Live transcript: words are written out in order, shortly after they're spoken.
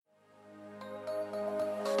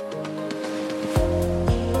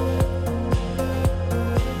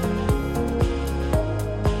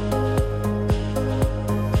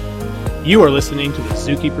You are listening to the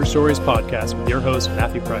Zookeeper Stories podcast with your host,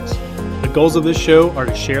 Matthew Price. The goals of this show are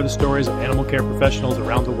to share the stories of animal care professionals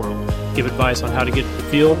around the world, give advice on how to get to the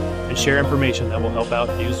field, and share information that will help out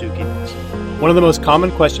new zookeepers. One of the most common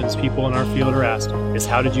questions people in our field are asked is,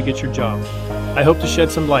 how did you get your job? I hope to shed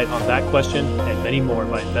some light on that question and many more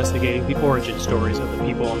by investigating the origin stories of the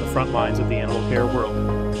people on the front lines of the animal care world,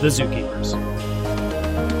 the zookeepers.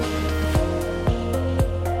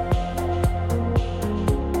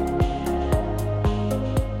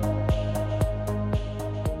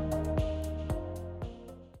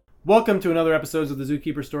 Welcome to another episode of the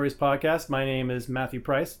Zookeeper Stories podcast. My name is Matthew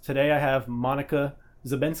Price. Today I have Monika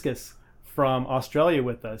Zabinskas from Australia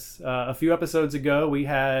with us. A few episodes ago, we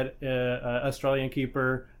had an Australian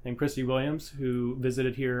keeper named Christy Williams who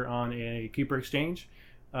visited here on a keeper exchange.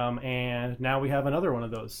 And now we have another one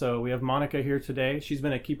of those. So we have Monika here today. She's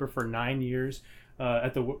been a keeper for 9 years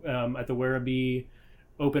at the Werribee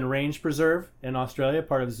Open Range Preserve in Australia,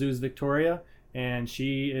 part of Zoos Victoria. And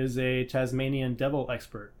she is a Tasmanian devil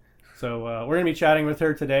expert. So we're going to be chatting with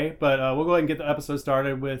her today, but we'll go ahead and get the episode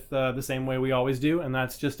started with the same way we always do, and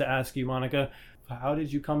that's just to ask you, Monika, how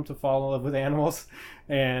did you come to fall in love with animals?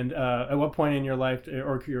 And at what point in your life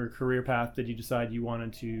or your career path did you decide you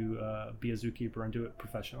wanted to be a zookeeper and do it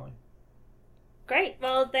professionally? Great.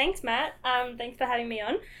 Well, thanks, Matt. Thanks for having me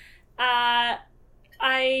on.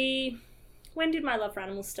 When did my love for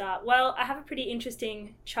animals start? Well, I have a pretty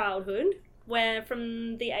interesting childhood. Where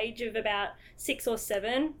from the age of about 6 or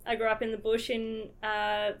 7, I grew up in the bush in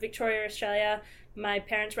Victoria, Australia. My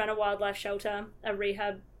parents ran a wildlife shelter, a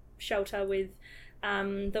rehab shelter with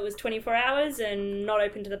that was 24 hours and not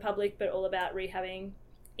open to the public, but all about rehabbing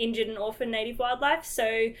injured and orphaned native wildlife.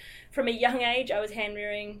 So from a young age, I was hand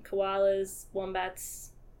rearing koalas,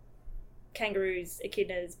 wombats, kangaroos,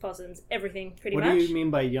 echidnas, possums, everything pretty much. What do you mean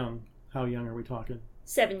by young? How young are we talking?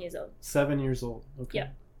 7 years old. 7 years old. Okay. Yeah.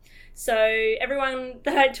 So everyone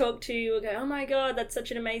that I talk to will go, oh my God, that's such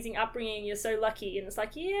an amazing upbringing. You're so lucky. And it's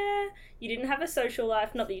like, yeah, you didn't have a social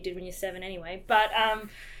life. Not that you did when you're 7 anyway. But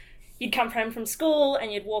you'd come home from school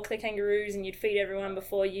and you'd walk the kangaroos and you'd feed everyone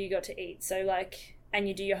before you got to eat. So and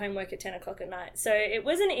you do your homework at 10 o'clock at night. So it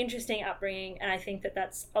was an interesting upbringing. And I think that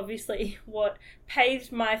that's obviously what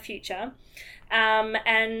paved my future.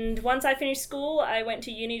 And once I finished school, I went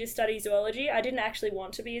to uni to study zoology. I didn't actually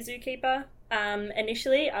want to be a zookeeper.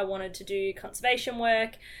 Initially, I wanted to do conservation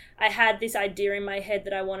work. I had this idea in my head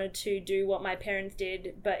that I wanted to do what my parents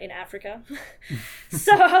did, but in Africa.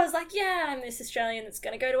 So I was like, yeah, I'm this Australian that's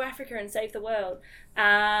going to go to Africa and save the world.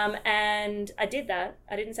 And I did that.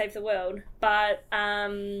 I didn't save the world. But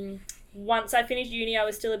once I finished uni, I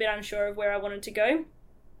was still a bit unsure of where I wanted to go.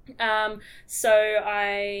 So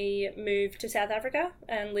I moved to South Africa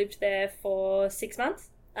and lived there for 6 months.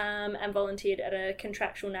 And volunteered at a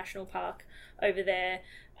contractual national park over there,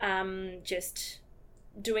 just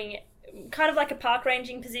doing kind of like a park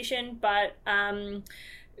ranging position, but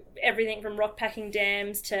everything from rock packing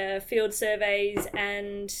dams to field surveys.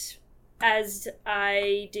 And as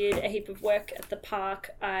I did a heap of work at the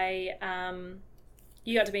park,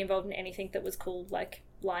 you got to be involved in anything that was cool, like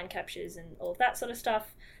lion captures and all of that sort of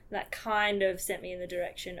stuff. That kind of sent me in the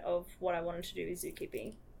direction of what I wanted to do with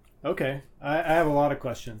zookeeping. Okay, I have a lot of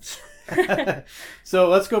questions. So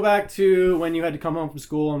let's go back to when you had to come home from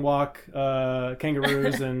school and walk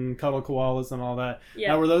kangaroos and cuddle koalas and all that. Yeah.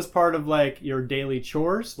 Now, were those part of your daily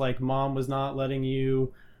chores? Like mom was not letting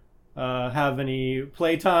you have any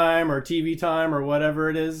playtime or TV time or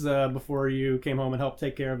whatever it is before you came home and helped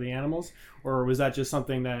take care of the animals? Or was that just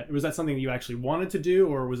something that you actually wanted to do,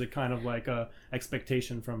 or was it kind of like a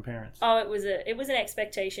expectation from parents? Oh, it was an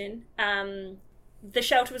expectation. The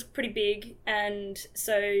shelter was pretty big, and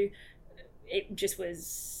so it just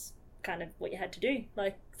was kind of what you had to do.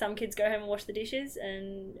 Like, some kids go home and wash the dishes,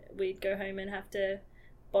 and we'd go home and have to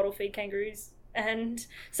bottle feed kangaroos. And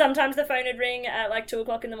sometimes the phone would ring at 2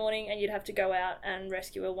 o'clock in the morning, and you'd have to go out and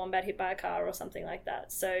rescue a wombat hit by a car or something like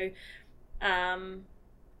that. So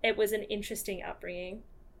it was an interesting upbringing,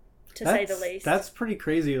 to say the least. That's pretty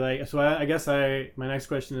crazy. So I guess my next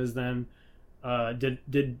question is then,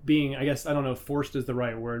 did being, I guess, I don't know if forced is the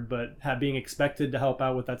right word, but being expected to help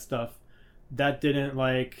out with that stuff, that didn't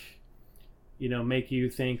make you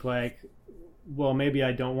think well, maybe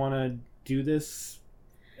I don't want to do this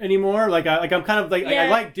anymore. I'm kind of I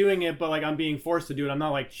like doing it, but I'm being forced to do it. I'm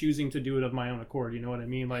not choosing to do it of my own accord. You know what I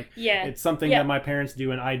mean? It's something that my parents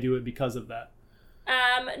do, and I do it because of that.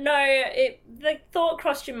 No, the thought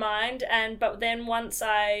crossed your mind, but then once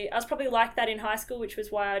I was probably like that in high school, which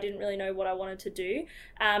was why I didn't really know what I wanted to do.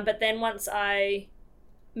 But then once I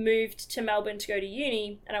moved to Melbourne to go to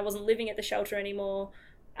uni and I wasn't living at the shelter anymore,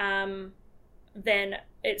 then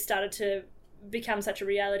it started to become such a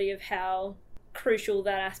reality of how crucial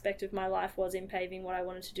that aspect of my life was in paving what I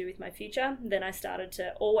wanted to do with my future. Then I started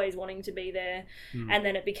to always wanting to be there. And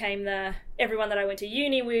then it became everyone that I went to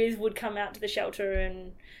uni with would come out to the shelter,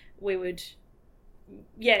 and we would,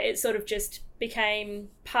 it sort of just became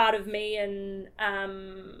part of me. And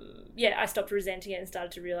I stopped resenting it and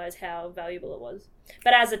started to realize how valuable it was.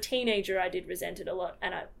 But as a teenager, I did resent it a lot,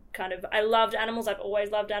 and I loved animals. I've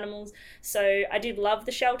always loved animals, so I did love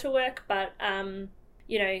the shelter work, but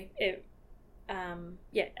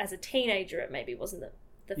as a teenager, it maybe wasn't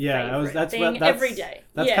the favorite thing every day.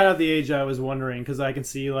 That's kind of the age I was wondering, because I can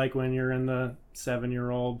see like when you're in the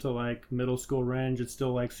 7-year-old to like middle school range, it's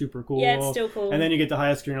still like super cool. Yeah, it's still cool. And then you get to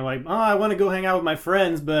high school and you're like, I want to go hang out with my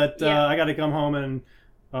friends, but I got to come home and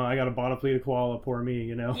I got a bottle-pleated koala, poor me,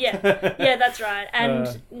 you know? Yeah, that's right.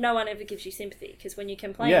 And no one ever gives you sympathy, because when you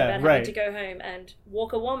complain about having to go home and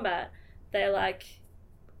walk a wombat, they're like,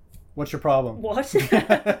 what's your problem? What?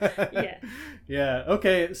 Yeah.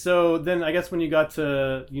 Okay. So then I guess when you got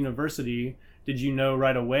to university, did you know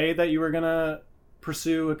right away that you were going to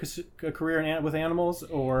pursue a career with animals,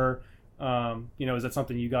 or, is that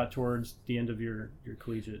something you got towards the end of your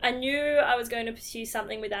collegiate? I knew I was going to pursue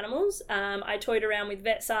something with animals. I toyed around with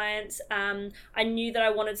vet science. I knew that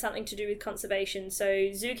I wanted something to do with conservation. So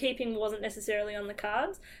zookeeping wasn't necessarily on the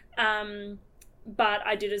cards. But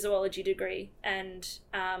I did a zoology degree, and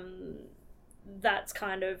that's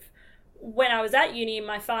kind of when I was at uni in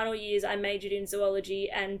my final years. I majored in zoology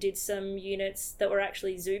and did some units that were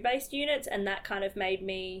actually zoo-based units, and that kind of made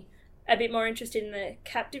me a bit more interested in the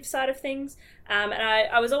captive side of things. And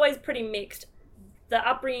I was always pretty mixed. The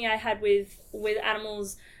upbringing I had with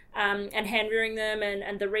animals and hand rearing them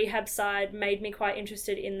and the rehab side made me quite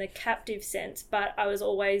interested in the captive sense, but I was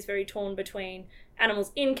always very torn between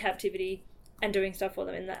animals in captivity and doing stuff for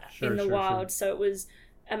them in the wild. So it was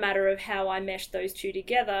a matter of how I meshed those two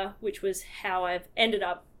together, which was how I've ended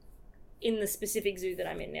up in the specific zoo that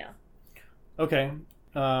I'm in now. Okay.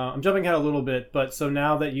 I'm jumping ahead a little bit, but so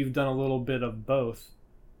now that you've done a little bit of both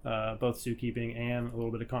zookeeping and a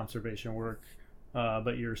little bit of conservation work,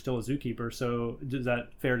 but you're still a zookeeper, so is that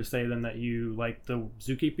fair to say then that you like the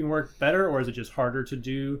zookeeping work better, or is it just harder to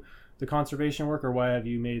do the conservation work, or why have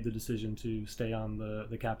you made the decision to stay on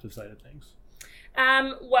the captive side of things?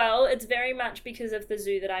 Well, it's very much because of the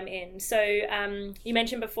zoo that I'm in. So you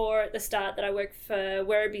mentioned before at the start that I work for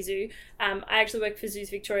Werribee Zoo. I actually work for Zoos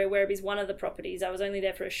Victoria. Werribee's one of the properties. I was only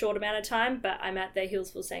there for a short amount of time, but I'm at their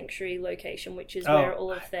Hillsville Sanctuary location, which is where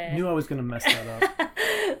all of their... I knew I was going to mess that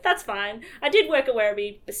up. That's fine. I did work at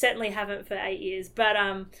Werribee, but certainly haven't for 8 years.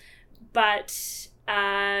 But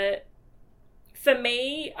for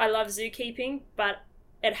me, I love zookeeping, but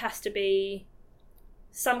it has to be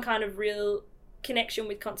some kind of real connection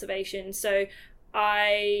with conservation. So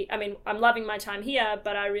I mean, I'm loving my time here,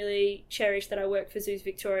 but I really cherish that I work for Zoos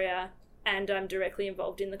Victoria and I'm directly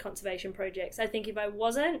involved in the conservation projects. I think if I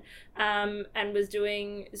wasn't and was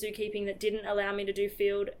doing zookeeping that didn't allow me to do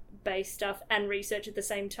field-based stuff and research at the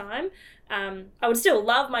same time, I would still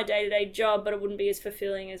love my day-to-day job, but it wouldn't be as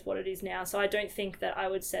fulfilling as what it is now. So I don't think that I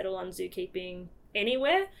would settle on zookeeping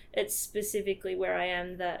anywhere. It's specifically where I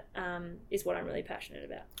am that is what I'm really passionate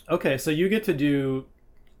about. Okay, so you get to do,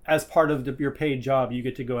 as part of your paid job, you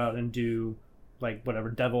get to go out and do like whatever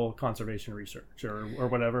devil conservation research or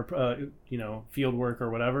whatever field work or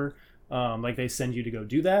whatever. Like they send you to go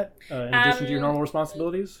do that in addition to your normal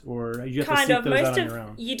responsibilities, or you have to seek those out on your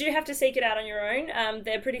own? You do have to seek it out on your own.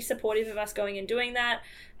 They're pretty supportive of us going and doing that,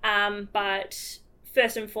 but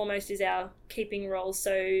first and foremost is our keeping role.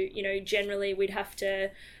 So, generally we'd have to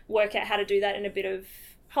work out how to do that in a bit of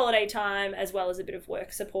holiday time as well as a bit of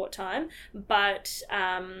work support time. But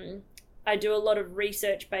I do a lot of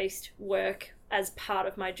research-based work as part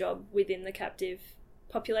of my job within the captive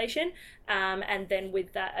population. And then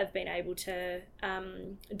with that, I've been able to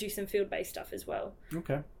do some field-based stuff as well.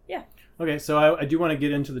 Okay. Yeah. Okay, so I do want to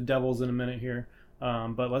get into the devils in a minute here.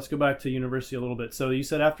 But let's go back to university a little bit. So you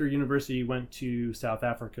said after university you went to South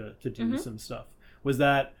Africa to do some stuff. Was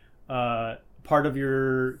that part of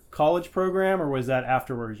your college program, or was that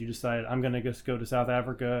afterwards? You decided I'm going to just go to South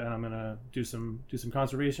Africa and I'm going to do some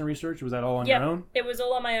conservation research? Was that all on your own? It was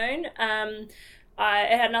all on my own.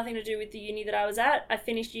 It had nothing to do with the uni that I was at. I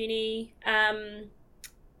finished uni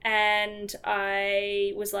and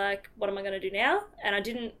I was like, what am I going to do now? And I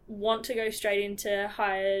didn't want to go straight into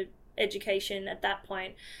higher education at that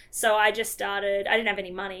point, so I just started. I didn't have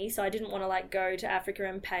any money, so I didn't want to go to Africa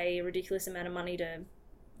and pay a ridiculous amount of money to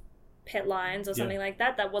pet lions or something like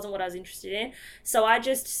that. That wasn't what I was interested in. So I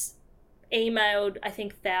just emailed, I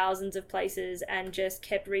think, thousands of places and just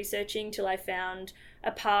kept researching till I found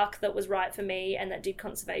a park that was right for me and that did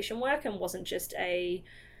conservation work and wasn't just a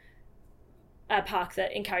park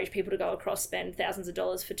that encouraged people to go across, spend thousands of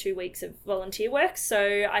dollars for 2 weeks of volunteer work.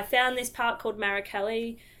 So I found this park called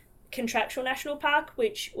Marrakelly Contractual National Park,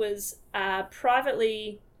 which was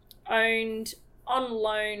privately owned on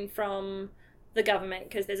loan from the government,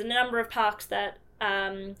 because there's a number of parks that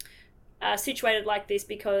are situated like this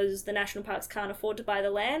because the national parks can't afford to buy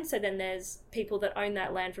the land. So then there's people that own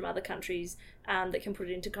that land from other countries that can put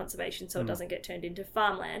it into conservation so it doesn't get turned into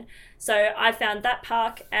farmland. So I found that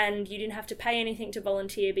park, and you didn't have to pay anything to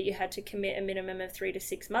volunteer, but you had to commit a minimum of 3 to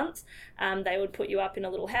 6 months. They would put you up in a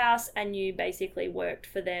little house and you basically worked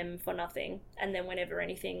for them for nothing. And then whenever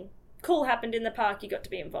anything cool happened in the park, you got to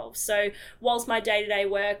be involved. So whilst my day-to-day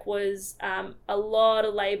work was a lot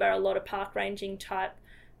of labour, a lot of park ranging type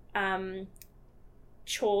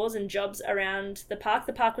chores and jobs around the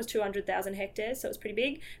park was 200,000 hectares, so it was pretty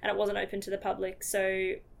big, and it wasn't open to the public. So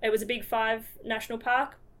it was a Big 5 national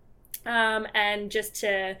park, and just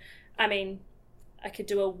to, I mean, I could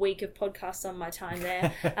do a week of podcasts on my time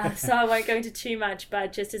there, so I won't go into too much,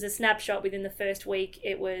 but just as a snapshot, within the first week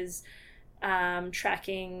it was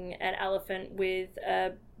tracking an elephant with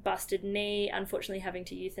a busted knee, unfortunately having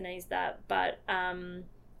to euthanize that, but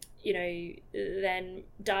then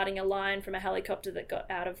darting a lion from a helicopter that got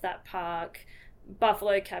out of that park,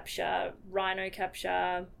 buffalo capture, rhino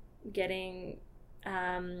capture, getting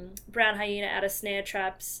brown hyena out of snare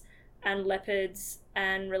traps and leopards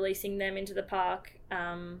and releasing them into the park,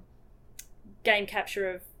 game capture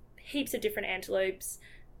of heaps of different antelopes.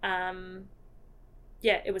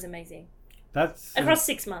 It was amazing. That's across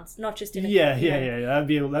 6 months, not just in a yeah.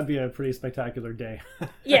 That'd be a pretty spectacular day.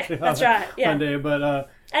 Yeah, that's right. Yeah, one day, but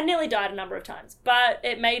and nearly died a number of times. But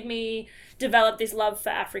it made me develop this love for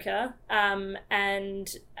Africa, and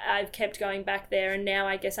I've kept going back there. And now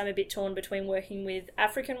I guess I'm a bit torn between working with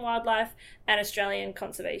African wildlife and Australian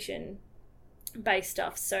conservation-based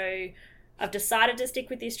stuff. So I've decided to stick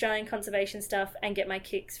with the Australian conservation stuff and get my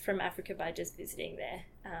kicks from Africa by just visiting there.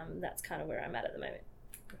 That's kind of where I'm at the moment.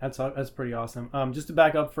 That's pretty awesome. Just to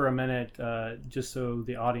back up for a minute, just so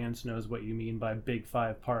the audience knows what you mean by Big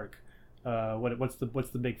 5 park. What's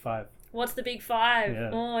the Big 5? What's the Big 5? Yeah.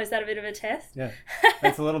 Oh, is that a bit of a test? Yeah,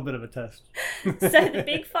 that's a little bit of a test. So the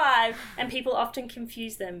Big 5, and people often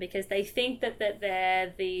confuse them because they think that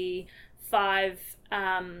they're the 5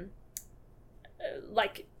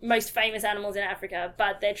 like most famous animals in Africa,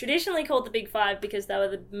 but they're traditionally called the Big 5 because they were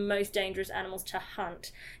the most dangerous animals to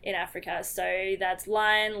hunt in Africa. So that's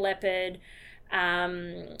lion, leopard,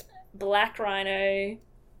 black rhino,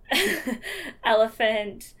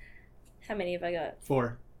 elephant. How many have I got?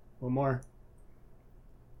 4. One more.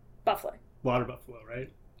 Buffalo. Water buffalo,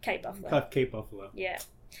 right? Cape buffalo. Cape buffalo. Yeah.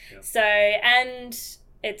 Yep. So, and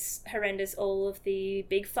it's horrendous. All of the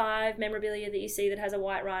Big 5 memorabilia that you see that has a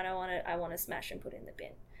white rhino on it, I want to smash and put in the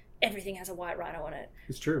bin. Everything has a white rhino on it.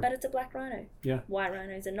 It's true. But it's a black rhino. Yeah. White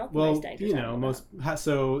rhinos are not the most dangerous animal.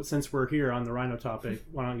 So since we're here on the rhino topic,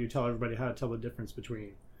 why don't you tell everybody how to tell the difference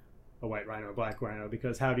between a white rhino and a black rhino?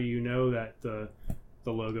 Because how do you know that the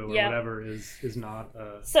logo or whatever is not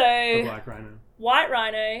a black rhino? White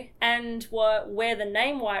rhino, and where the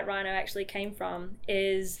name white rhino actually came from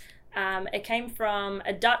is it came from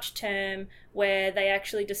a Dutch term where they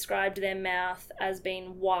actually described their mouth as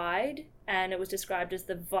being wide, and it was described as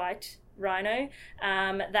the white rhino.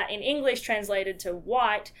 That in English translated to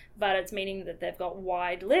white, but it's meaning that they've got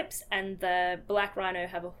wide lips, and the black rhino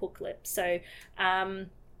have a hook lip. So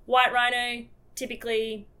white rhino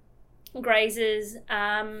typically grazes,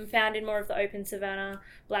 found in more of the open savanna.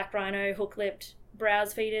 Black rhino, hook-lipped,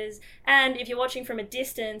 browse feeders. And if you're watching from a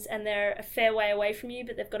distance and they're a fair way away from you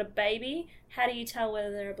but they've got a baby, how do you tell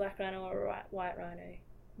whether they're a black rhino or a white rhino,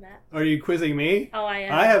 Matt? Are you quizzing me? Oh, I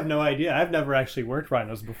am. I have no idea. I've never actually worked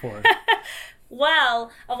rhinos before.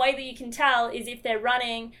 Well, a way that you can tell is if they're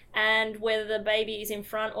running and whether the baby is in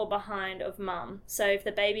front or behind of mum. So if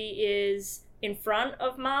the baby is in front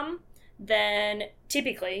of mum, then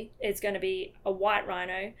typically it's going to be a white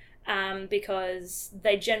rhino, because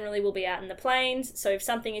they generally will be out in the plains. So if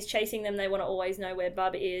something is chasing them, they want to always know where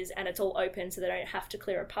bub is, and it's all open so they don't have to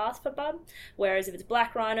clear a path for bub. Whereas if it's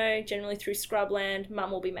black rhino, generally through scrubland,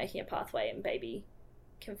 mum will be making a pathway and baby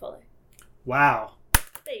can follow. Wow.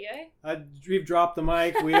 There you go. We've dropped the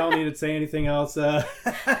mic. We don't need to say anything else.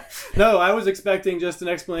 No, I was expecting just an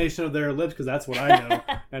explanation of their lips because that's what I know.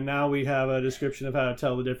 And now we have a description of how to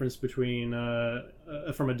tell the difference between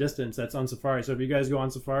from a distance. That's on safari. So if you guys go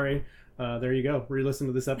on safari, there you go. Re-listen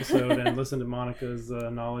to this episode and listen to Monika's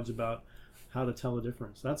knowledge about how to tell the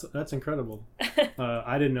difference. That's incredible.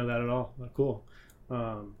 I didn't know that at all. Cool.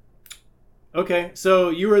 Okay, so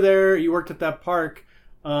you were there. You worked at that park.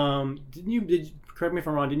 Correct me if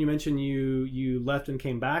I'm wrong. Didn't you mention you left and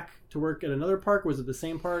came back to work at another park? Was it the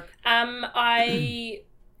same park? After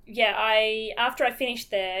I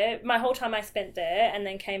finished there, my whole time I spent there, and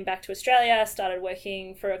then came back to Australia, started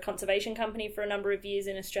working for a conservation company for a number of years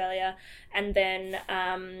in Australia, and then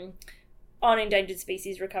on endangered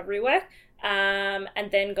species recovery work, and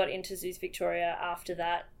then got into Zoos Victoria after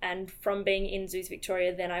that. And from being in Zoos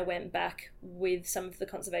Victoria, then I went back with some of the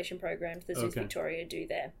conservation programs that Zoos Victoria do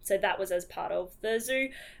there. So that was as part of the zoo.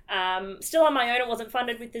 Still on my own, it wasn't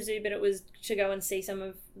funded with the zoo, but it was to go and see some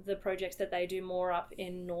of the projects that they do more up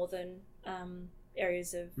in northern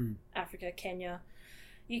areas of Africa, Kenya,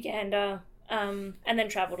 Uganda, and then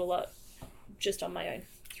travelled a lot just on my own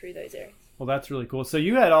through those areas. Well, that's really cool. So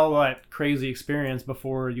you had all that crazy experience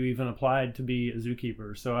before you even applied to be a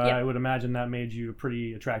zookeeper. So yep. I would imagine that made you a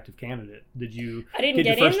pretty attractive candidate. Did you get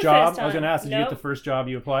your first job? First time. I was going to ask, did you get the first job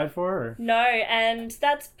you applied for? Or? No, and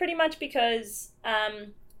that's pretty much because,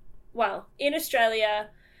 in Australia,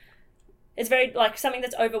 it's very, something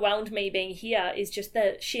that's overwhelmed me being here is just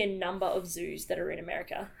the sheer number of zoos that are in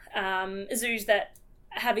America. Zoos that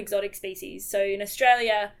have exotic species. So in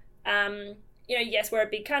Australia, yes, we're a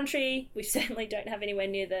big country. We certainly don't have anywhere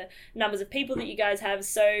near the numbers of people that you guys have.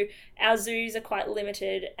 So our zoos are quite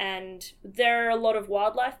limited, and there are a lot of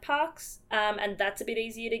wildlife parks, and that's a bit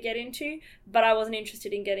easier to get into. But I wasn't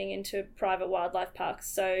interested in getting into private wildlife parks.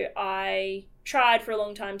 So I tried for a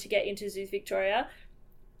long time to get into Zoos Victoria.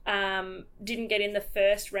 Didn't get in the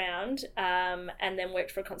first round, and then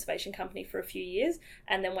worked for a conservation company for a few years,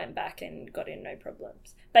 and then went back and got in no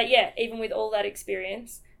problems. But yeah, even with all that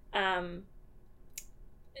experience,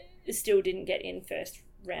 still didn't get in first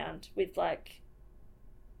round with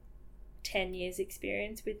 10 years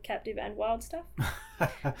experience with captive and wild stuff.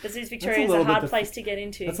 The Zoos Victoria is a hard place to get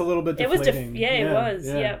into. That's a little bit deflating. It was.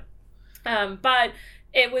 But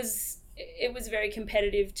it was a very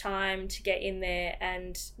competitive time to get in there,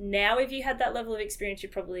 and now if you had that level of experience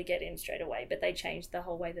you'd probably get in straight away, but they changed the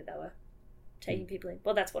whole way that they were taking people in.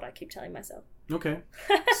 Well, that's what I keep telling myself. Okay.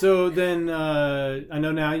 So then I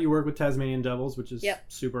know now you work with Tasmanian devils, which is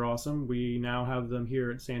super awesome. We now have them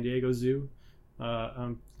here at San Diego Zoo.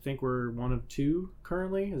 I think we're one of two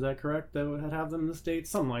currently. Is that correct? That would have them in the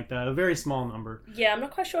States? Something like that. A very small number. Yeah, I'm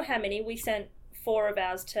not quite sure how many. We sent 4 of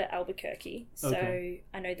ours to Albuquerque. So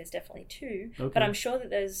I know there's definitely 2. Okay. But I'm sure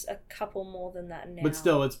that there's a couple more than that now. But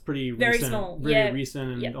still, it's pretty very recent. Small. Very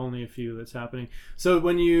recent, and only a few that's happening. So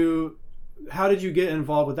how did you get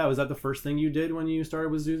involved with that? Was that the first thing you did when you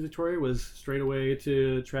started with Zoos Victoria? Was straight away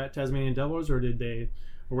to Tasmanian devils, or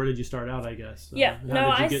where did you start out, I guess?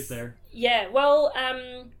 How did you get there? Yeah, well,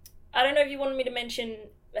 I don't know if you wanted me to mention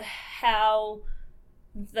how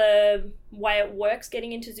the way it works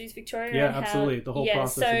getting into Zoos Victoria. Yeah, absolutely. The whole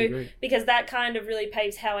process would be great. Because that kind of really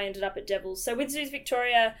paves how I ended up at Devils. So with Zoos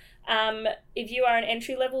Victoria, if you are an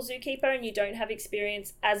entry-level zookeeper and you don't have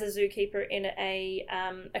experience as a zookeeper in a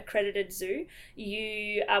accredited zoo,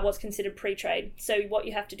 you are what's considered pre-trade. So what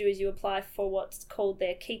you have to do is you apply for what's called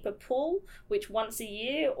their keeper pool, which once a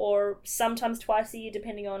year or sometimes twice a year,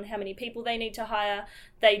 depending on how many people they need to hire,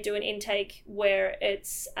 they do an intake where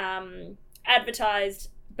it's advertised,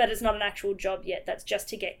 but it's not an actual job yet. That's just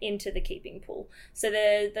to get into the keeping pool. So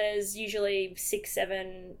there's usually 600,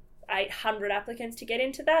 700, 800 applicants to get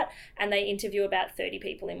into that, and they interview about 30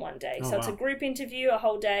 people in one day. It's a group interview, a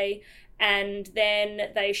whole day, and then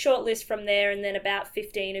they shortlist from there, and then about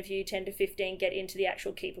 15 of you, 10 to 15, get into the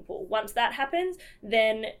actual keeper pool. Once that happens,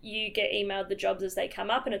 then you get emailed the jobs as they come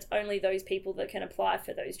up, and it's only those people that can apply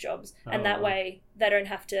for those jobs. And that way they don't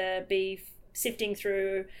have to be sifting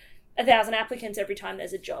through 1,000 applicants every time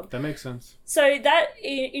there's a job. That makes sense. So that,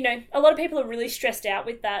 a lot of people are really stressed out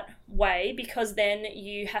with that way, because then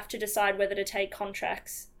you have to decide whether to take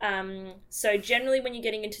contracts. So generally when you're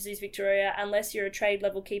getting into Zoos Victoria, unless you're a trade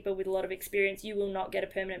level keeper with a lot of experience, you will not get a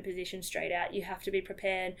permanent position straight out. You have to be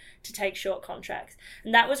prepared to take short contracts.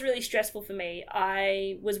 And that was really stressful for me.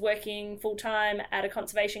 I was working full time at a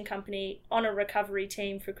conservation company on a recovery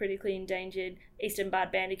team for critically endangered eastern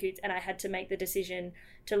barred bandicoots, and I had to make the decision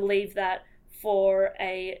to leave that for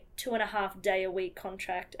a 2.5 day a week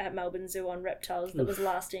contract at Melbourne Zoo on reptiles that was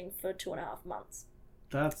lasting for 2.5 months.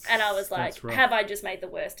 And I was like, have I just made the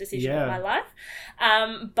worst decision of my life?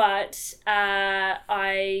 But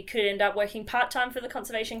I could end up working part-time for the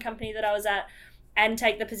conservation company that I was at and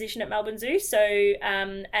take the position at Melbourne Zoo. So,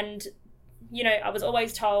 I was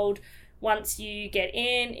always told, once you get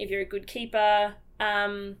in, if you're a good keeper,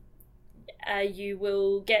 you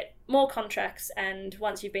will get more contracts, and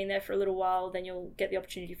once you've been there for a little while, then you'll get the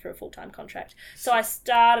opportunity for a full-time contract. So I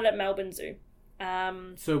started at Melbourne Zoo.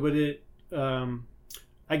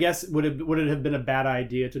 I guess, would it have been a bad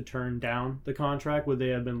idea to turn down the contract? Would they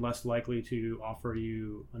have been less likely to offer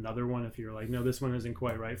you another one if you're like, no, this one isn't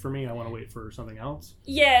quite right for me, I want to wait for something else?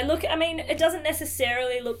 Yeah, look, I mean, it doesn't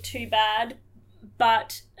necessarily look too bad,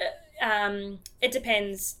 but it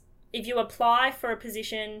depends. If you apply for a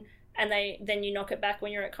position and then you knock it back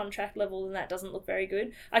when you're at contract level, then that doesn't look very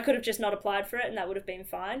good. I could have just not applied for it and that would have been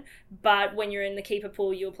fine. But when you're in the keeper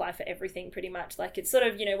pool, you apply for everything pretty much. Like, it's sort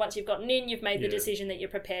of, once you've gotten in, you've made the decision that you're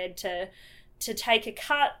prepared to take a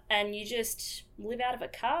cut, and you just live out of a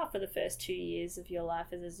car for the first 2 years of your life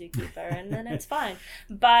as a zookeeper, and then it's fine.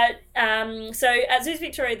 But so at Zoos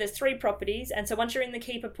Victoria, there's 3 properties, and so once you're in the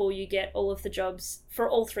keeper pool, you get all of the jobs for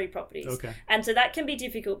all 3 properties. Okay. And so that can be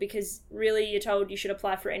difficult because really you're told you should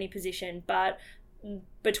apply for any position, but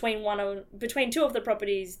between 2 of the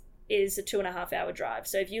properties is a 2.5 hour drive.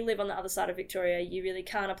 So if you live on the other side of Victoria, you really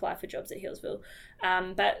can't apply for jobs at Hillsville.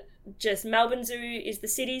 But just Melbourne Zoo is the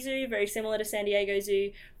city zoo, very similar to San Diego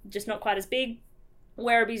Zoo, just not quite as big.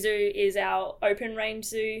 Werribee Zoo is our open range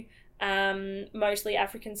zoo, mostly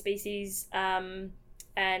African species,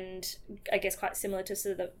 and I guess quite similar to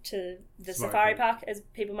the safari park, as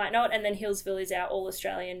people might know it. And then Hillsville is our all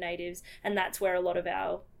Australian natives, and that's where a lot of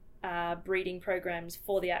our breeding programs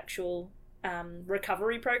for the actual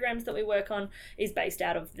recovery programs that we work on is based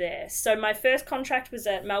out of there. So my first contract was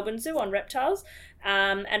at Melbourne Zoo on reptiles,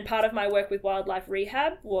 and part of my work with wildlife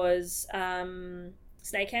rehab was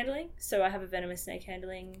snake handling. So I have a venomous snake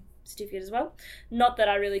handling certificate as well. Not that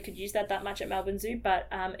I really could use that much at Melbourne Zoo, but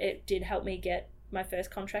it did help me get my first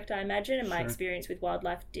contract, I imagine, and my experience with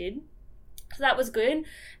wildlife did. So that was good.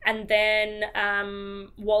 And then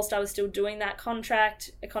whilst I was still doing that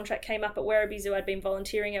contract, a contract came up at Werribee Zoo. I'd been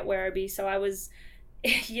volunteering at Werribee. So I was,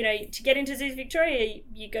 to get into Zoos Victoria,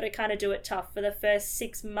 you got to kind of do it tough. For the first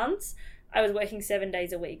 6 months, I was working 7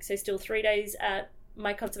 days a week. So still 3 days at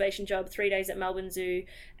my conservation job, 3 days at Melbourne Zoo,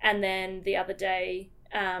 and then the other day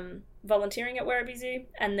volunteering at Werribee Zoo.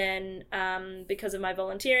 And then because of my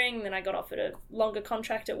volunteering, then I got offered a longer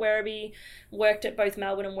contract at Werribee, worked at both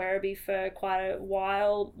Melbourne and Werribee for quite a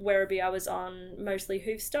while. Werribee I was on mostly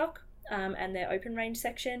hoof stock and their open range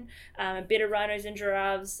section, a bit of rhinos and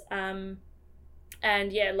giraffes, and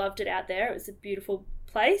yeah, loved it out there. It was a beautiful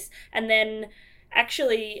place. And then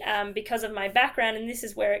actually, because of my background, and this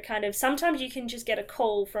is where it kind of, sometimes you can just get a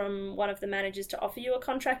call from one of the managers to offer you a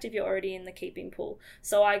contract if you're already in the keeping pool.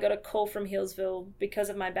 So I got a call from Hillsville because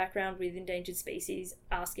of my background with endangered species,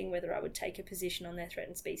 asking whether I would take a position on their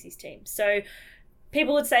threatened species team. So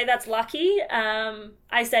people would say that's lucky.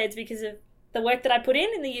 I say it's because of the work that I put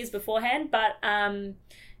in the years beforehand, but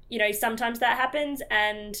sometimes that happens,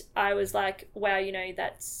 and I was like, wow,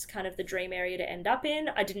 that's kind of the dream area to end up in.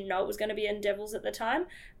 I didn't know it was going to be in Devils at the time.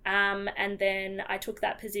 And then I took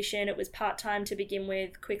that position. It was part-time to begin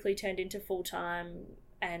with, quickly turned into full-time,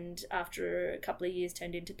 and after a couple of years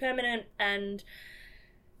turned into permanent. And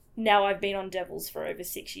now I've been on Devils for over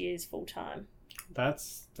 6 years full-time.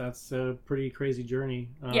 That's a pretty crazy journey.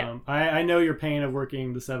 Yeah. I know your pain of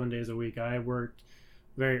working the 7 days a week. I worked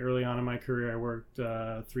very early on in my career. I worked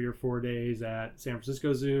 3 or 4 days at San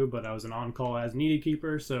Francisco Zoo, but I was an on-call as needed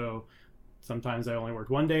keeper, so sometimes I only worked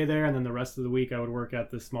 1 day there, and then the rest of the week I would work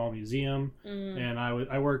at this small museum. And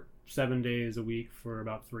I worked 7 days a week for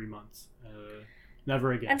about 3 months.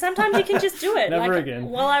 Never again. And sometimes you can just do it. Never again.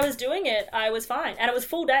 While I was doing it, I was fine. And it was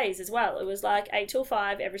full days as well. It was like 8 till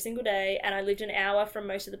 5 every single day, and I lived an hour from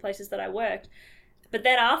most of the places that I worked. But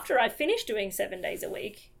then after I finished doing 7 days a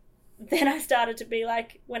week, then I started to be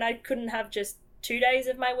like, when I couldn't have just 2 days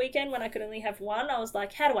of my weekend, when I could only have one, I was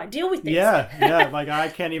like, how do I deal with this? Yeah. Like, I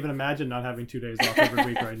can't even imagine not having 2 days off every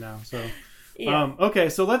week right now. So, yeah. Okay,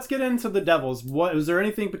 so let's get into the Devils. Was there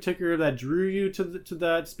anything particular that drew you to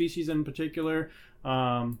that species in particular?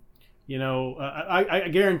 I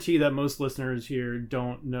guarantee that most listeners here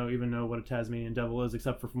don't even know what a Tasmanian devil is,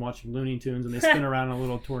 except for from watching Looney Tunes, and they spin around in a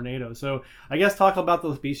little tornado. So I guess talk about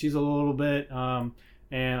the species a little bit,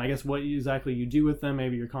 and I guess what exactly you do with them,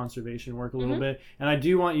 maybe your conservation work a little bit. And I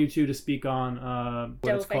do want you to speak on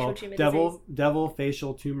what it's called, devil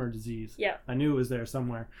facial tumor disease. Yeah, I knew it was there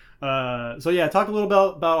somewhere. So yeah, talk a little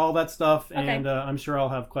about all that stuff, and I'm sure I'll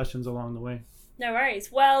have questions along the way. No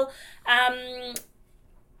worries. Well,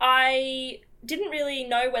 I didn't really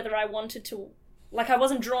know whether I wanted to like I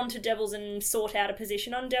wasn't drawn to devils and sought out a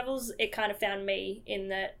position on devils. It kind of found me in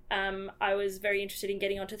that I was very interested in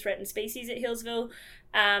getting onto threatened species at Hillsville,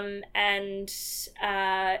 and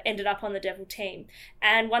ended up on the devil team.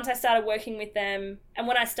 And once I started working with them, and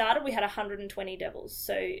when I started, we had 120 devils,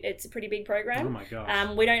 so it's a pretty big program. Oh my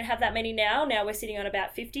gosh. We don't have that many now. Now we're sitting on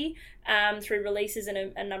about 50 through releases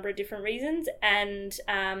and a number of different reasons. And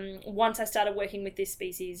once I started working with this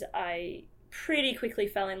species, I pretty quickly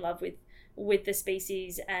fell in love with the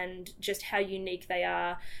species and just how unique they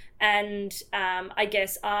are. And I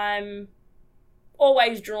guess I'm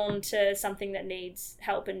always drawn to something that needs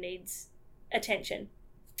help and needs attention.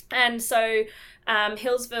 And so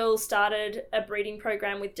Hillsville started a breeding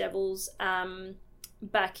program with devils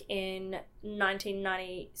back in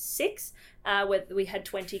 1996, where we had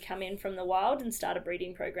 20 come in from the wild and start a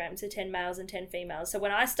breeding program, so 10 males and 10 females. So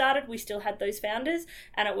when I started, we still had those founders,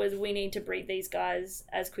 and it was, we need to breed these guys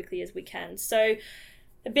as quickly as we can. So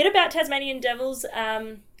a bit about Tasmanian devils.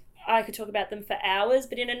 I could talk about them for hours,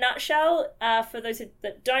 but in a nutshell, for those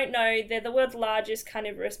that don't know, they're the world's largest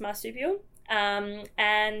carnivorous marsupial.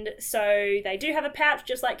 And so they do have a pouch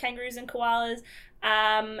just like kangaroos and koalas.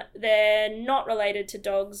 They're not related to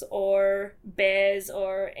dogs or bears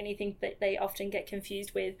or anything that they often get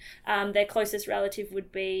confused with. Their closest relative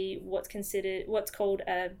would be what's called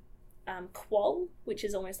a quoll, which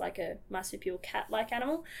is almost like a marsupial cat-like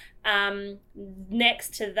animal.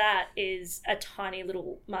 Next to that is a tiny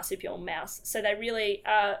little marsupial mouse. So they really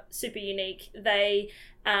are super unique. They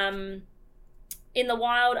in the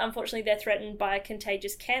wild, unfortunately, they're threatened by a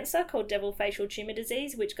contagious cancer called devil facial tumour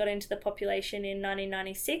disease, which got into the population in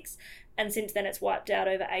 1996, and since then it's wiped out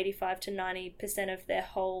over 85 to 90% of their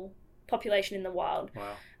whole population in the wild.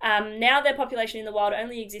 Wow. Now their population in the wild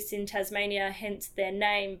only exists in Tasmania, hence their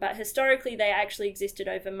name, but historically they actually existed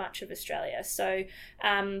over much of Australia. So,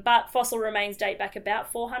 but fossil remains date back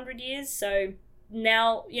about 400 years, so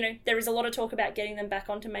now, there is a lot of talk about getting them back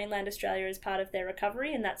onto mainland Australia as part of their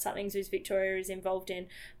recovery, and that's something Zoos Victoria is involved in.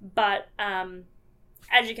 But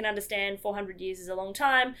as you can understand, 400 years is a long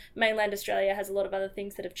time. Mainland Australia has a lot of other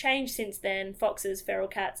things that have changed since then, foxes, feral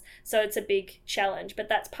cats, so it's a big challenge. But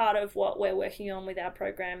that's part of what we're working on with our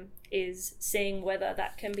program, is seeing whether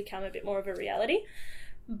that can become a bit more of a reality.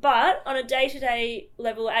 But on a day-to-day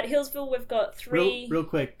level at Hillsville, we've got three... Real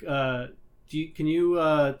quick, can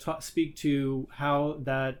you speak to how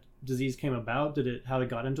that disease came about? How it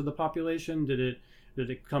got into the population? Did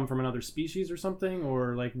it come from another species or something,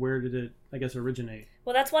 or like where did it, I guess, originate?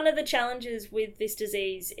 Well, that's one of the challenges with this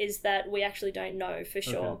disease, is that we actually don't know for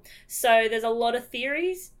sure. Okay. So there's a lot of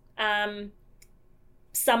theories.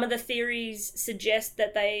 Some of the theories suggest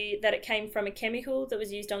that it came from a chemical that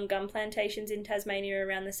was used on gum plantations in Tasmania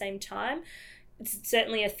around the same time. It's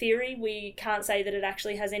certainly a theory. We can't say that it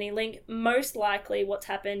actually has any link. Most likely what's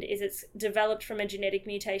happened is it's developed from a genetic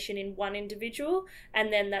mutation in one individual,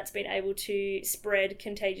 and then that's been able to spread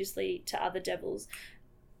contagiously to other devils.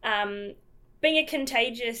 Being a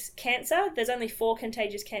contagious cancer, there's only 4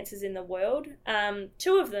 contagious cancers in the world.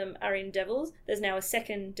 2 of them are in devils. There's now a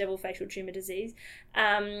second devil facial tumour disease,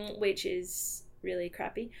 which is really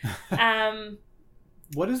crappy.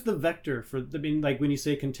 What is the vector for, like when you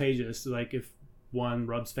say contagious, like if one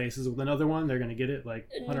rubs faces with another one, they're going to get it, like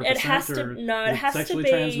 100%? It has to, no, it has to be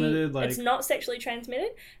transmitted. Like, it's not sexually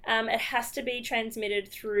transmitted. It has to be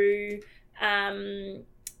transmitted through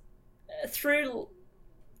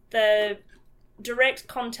the direct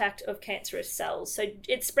contact of cancerous cells. So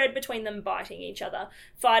it's spread between them biting each other,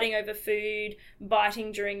 fighting over food,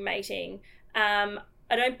 biting during mating. I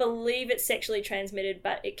don't believe it's sexually transmitted,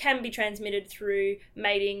 but it can be transmitted through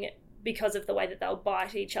mating because of the way that they'll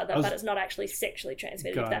bite each other, but it's not actually sexually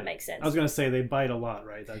transmitted, if that makes sense. I was going to say they bite a lot,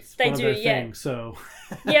 right? That's they one do, of their things, so...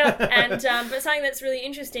 Yeah, and but something that's really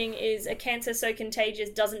interesting is a cancer so contagious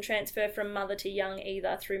doesn't transfer from mother to young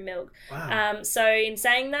either through milk. Wow. So in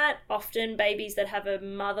saying that, often babies that have a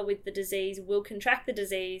mother with the disease will contract the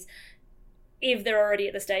disease if they're already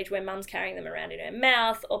at the stage where mum's carrying them around in her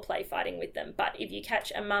mouth or play fighting with them. But if you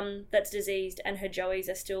catch a mum that's diseased and her joeys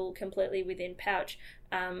are still completely within pouch,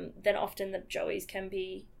 then often the joeys can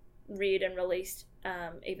be reared and released,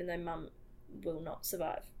 even though mum will not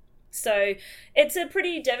survive. So it's a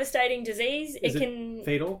pretty devastating disease. Is it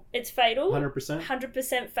fatal? It's fatal. 100%?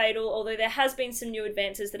 100% fatal, although there has been some new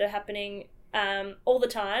advances that are happening all the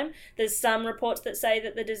time. There's some reports that say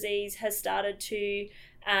that the disease has started to...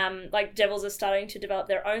 devils are starting to develop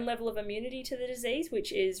their own level of immunity to the disease,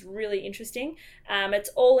 which is really interesting. It's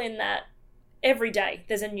all in that every day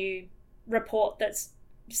there's a new report that's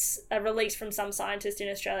a release from some scientist in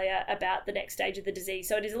Australia about the next stage of the disease.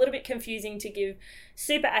 So it is a little bit confusing to give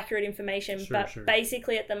super accurate information, but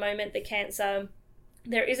basically at the moment the cancer,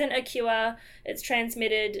 there isn't a cure. It's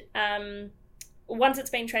transmitted. Once it's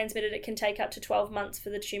been transmitted, it can take up to 12 months for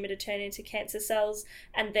the tumour to turn into cancer cells,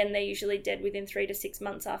 and then they're usually dead within 3 to 6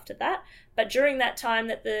 months after that. But during that time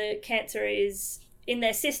that the cancer is in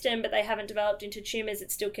their system but they haven't developed into tumours,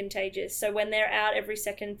 it's still contagious. So when they're out every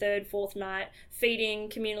second, third, fourth night feeding,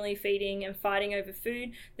 communally feeding and fighting over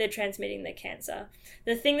food, they're transmitting their cancer.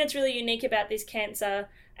 The thing that's really unique about this cancer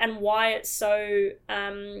and why it's so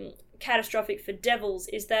catastrophic for devils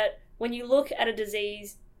is that when you look at a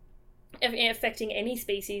disease affecting any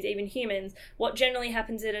species, even humans, what generally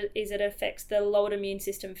happens is it affects the lowered immune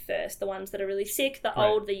system first, the ones that are really sick, the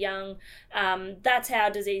old, the young. That's how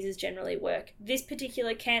diseases generally work. This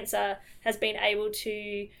particular cancer has been able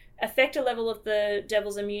to affect a level of the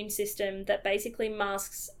devil's immune system that basically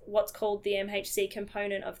masks what's called the MHC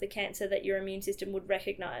component of the cancer that your immune system would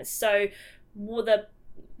recognize. So without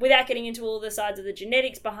getting into all the sides of the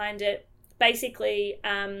genetics behind it, basically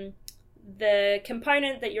the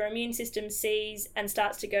component that your immune system sees and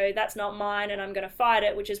starts to go, that's not mine and I'm going to fight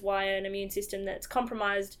it, which is why an immune system that's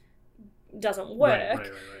compromised doesn't work.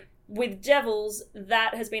 Right. With devils,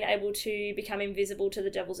 that has been able to become invisible to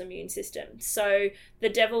the devil's immune system. So the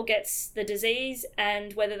devil gets the disease,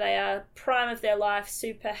 and whether they are prime of their life,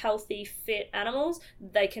 super healthy, fit animals,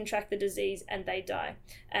 they contract the disease and they die.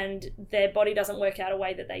 And their body doesn't work out a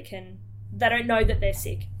way that they don't know that they're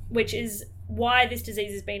sick, which is why this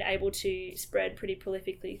disease has been able to spread pretty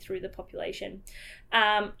prolifically through the population.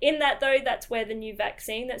 In that, though, that's where the new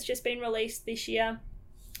vaccine that's just been released this year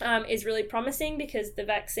is really promising, because the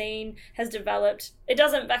vaccine has developed, it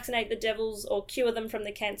doesn't vaccinate the devils or cure them from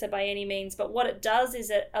the cancer by any means, but what it does is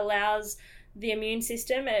it allows the immune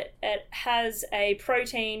system, it has a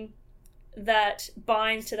protein that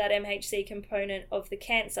binds to that MHC component of the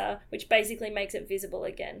cancer, which basically makes it visible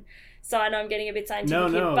again. So I know I'm getting a bit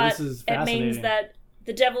scientific here, but it means that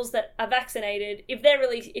the devils that are vaccinated,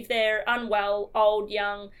 if they're unwell, old,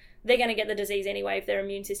 young, they're going to get the disease anyway if their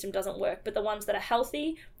immune system doesn't work. But the ones that are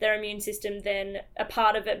healthy, their immune system then, a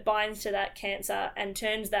part of it binds to that cancer and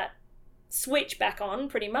turns that switch back on,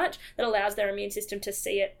 pretty much, that allows their immune system to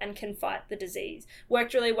see it and can fight the disease.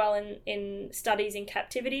 Worked really well in studies in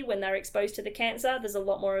captivity when they're exposed to the cancer. There's a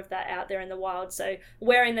lot more of that out there in the wild. So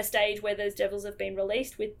we're in the stage where those devils have been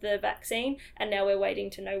released with the vaccine, and now we're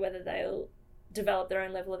waiting to know whether they'll develop their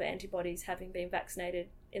own level of antibodies having been vaccinated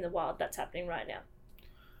in the wild. That's happening right now.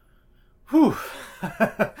 Whew.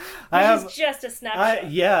 Is just a snapshot.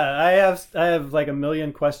 I have like a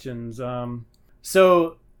million questions.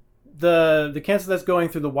 So the cancer that's going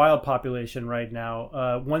through the wild population right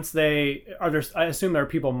now, once I assume there are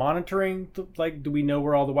people monitoring, like, do we know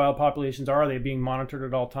where all the wild populations are? Are they being monitored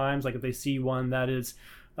at all times? Like, if they see one that is,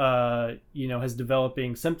 has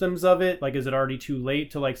developing symptoms of it, like, is it already too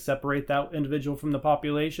late to like separate that individual from the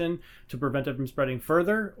population to prevent it from spreading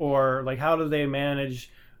further? Or like, how do they manage,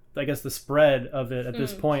 I guess, the spread of it at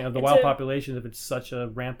this point of the wild population if it's such a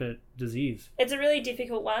rampant disease? It's a really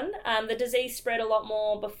difficult one. The disease spread a lot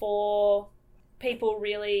more before people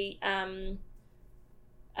really...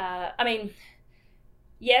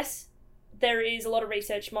 yes, there is a lot of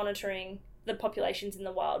research monitoring the populations in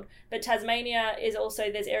the wild, but Tasmania is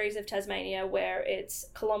also... There's areas of Tasmania where it's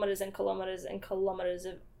kilometres and kilometres and kilometres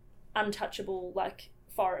of untouchable, like,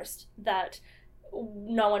 forest that...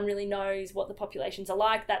 no one really knows what the populations are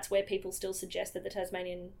like. That's where people still suggest that the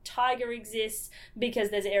Tasmanian tiger exists, because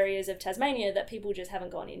there's areas of Tasmania that people just haven't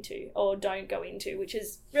gone into or don't go into, which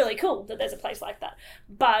is really cool that there's a place like that.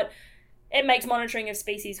 But it makes monitoring of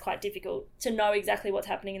species quite difficult to know exactly what's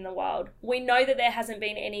happening in the wild. We know that there hasn't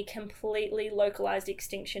been any completely localised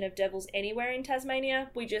extinction of devils anywhere in Tasmania.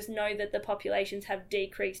 We just know that the populations have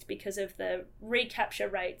decreased because of the recapture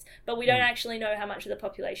rates, but we don't actually know how much of the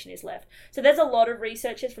population is left. So there's a lot of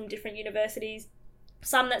researchers from different universities,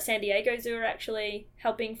 some that San Diego Zoo are actually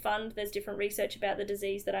helping fund. There's different research about the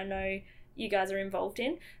disease that I know you guys are involved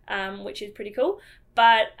in, which is pretty cool.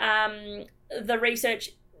 But the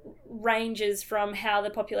research ranges from how the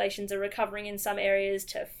populations are recovering in some areas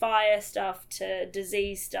to fire stuff to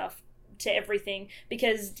disease stuff to everything,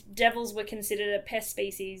 because devils were considered a pest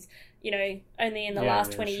species, only in the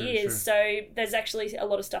last 20 years. Sure. So there's actually a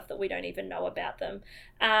lot of stuff that we don't even know about them.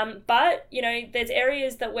 But there's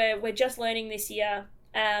areas that we're just learning this year.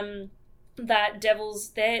 that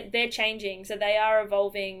devils, they're changing, so they are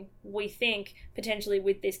evolving, we think, potentially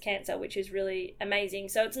with this cancer, which is really amazing.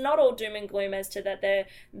 So it's not all doom and gloom as to that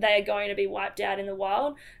they're going to be wiped out in the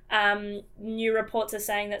wild. New reports are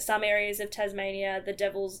saying that some areas of Tasmania, the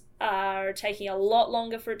devils are taking a lot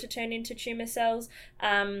longer for it to turn into tumour cells.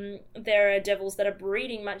 There are devils that are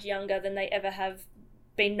breeding much younger than they ever have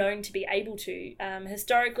been known to be able to.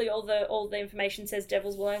 Historically, all the information says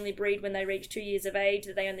devils will only breed when they reach 2 years of age,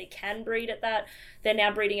 that they only can breed at that. They're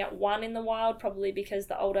now breeding at 1 in the wild, probably because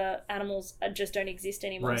the older animals just don't exist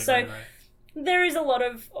anymore. Right. There is a lot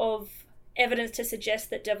of evidence to suggest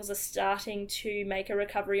that devils are starting to make a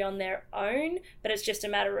recovery on their own, but it's just a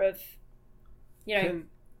matter of,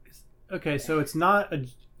 Okay, so it's not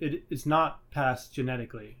passed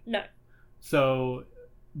genetically. No. So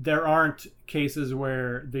there aren't cases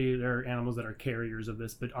where there are animals that are carriers of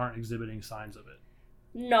this but aren't exhibiting signs of it.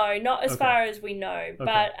 No, not as far as we know. Okay.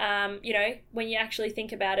 But, when you actually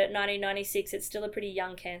think about it, 1996, it's still a pretty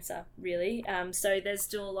young cancer, really. So there's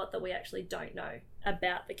still a lot that we actually don't know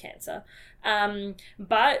about the cancer.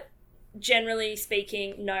 But generally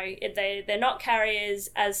speaking, no, they're not carriers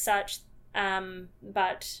as such.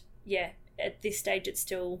 But, yeah, at this stage, it's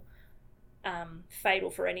still fatal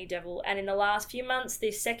for any devil. And in the last few months,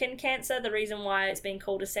 this second cancer, the reason why it's been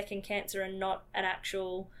called a second cancer and not an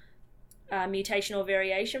actual mutation or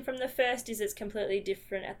variation from the first is it's completely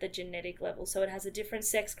different at the genetic level. So it has a different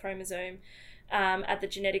sex chromosome at the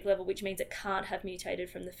genetic level, which means it can't have mutated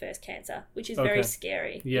from the first cancer, which is very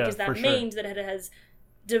scary, because that means that it has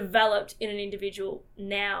developed in an individual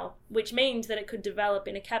now, which means that it could develop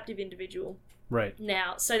in a captive individual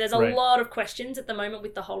now. So there's a lot of questions at the moment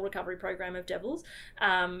with the whole recovery program of devils,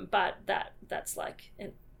 but that's like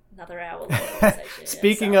another hour long conversation.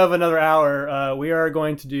 Speaking of another hour, we are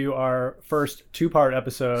going to do our first 2-part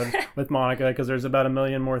episode with Monika, because there's about 1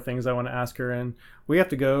 million more things I want to ask her, and we have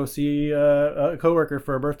to go see a coworker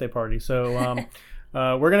for a birthday party. So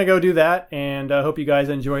we're going to go do that, and I hope you guys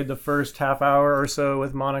enjoyed the first half hour or so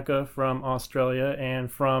with Monika from Australia and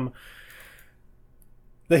from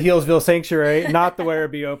the Healesville Sanctuary, not the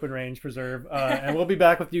Werribee Open Range Preserve. And we'll be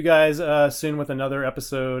back with you guys soon with another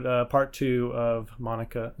episode, part 2 of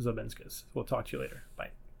Monika Zabinskas. We'll talk to you later.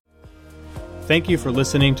 Bye. Thank you for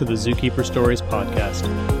listening to the Zookeeper Stories podcast.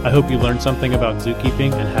 I hope you learned something about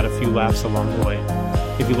zookeeping and had a few laughs along the way.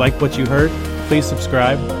 If you liked what you heard, please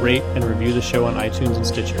subscribe, rate, and review the show on iTunes and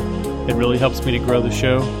Stitcher. It really helps me to grow the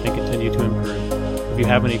show and continue to improve. If you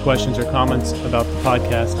have any questions or comments about the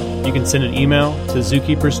podcast, you can send an email to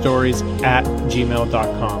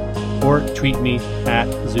zookeeperstories@gmail.com or tweet me at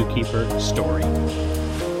zookeeperstory.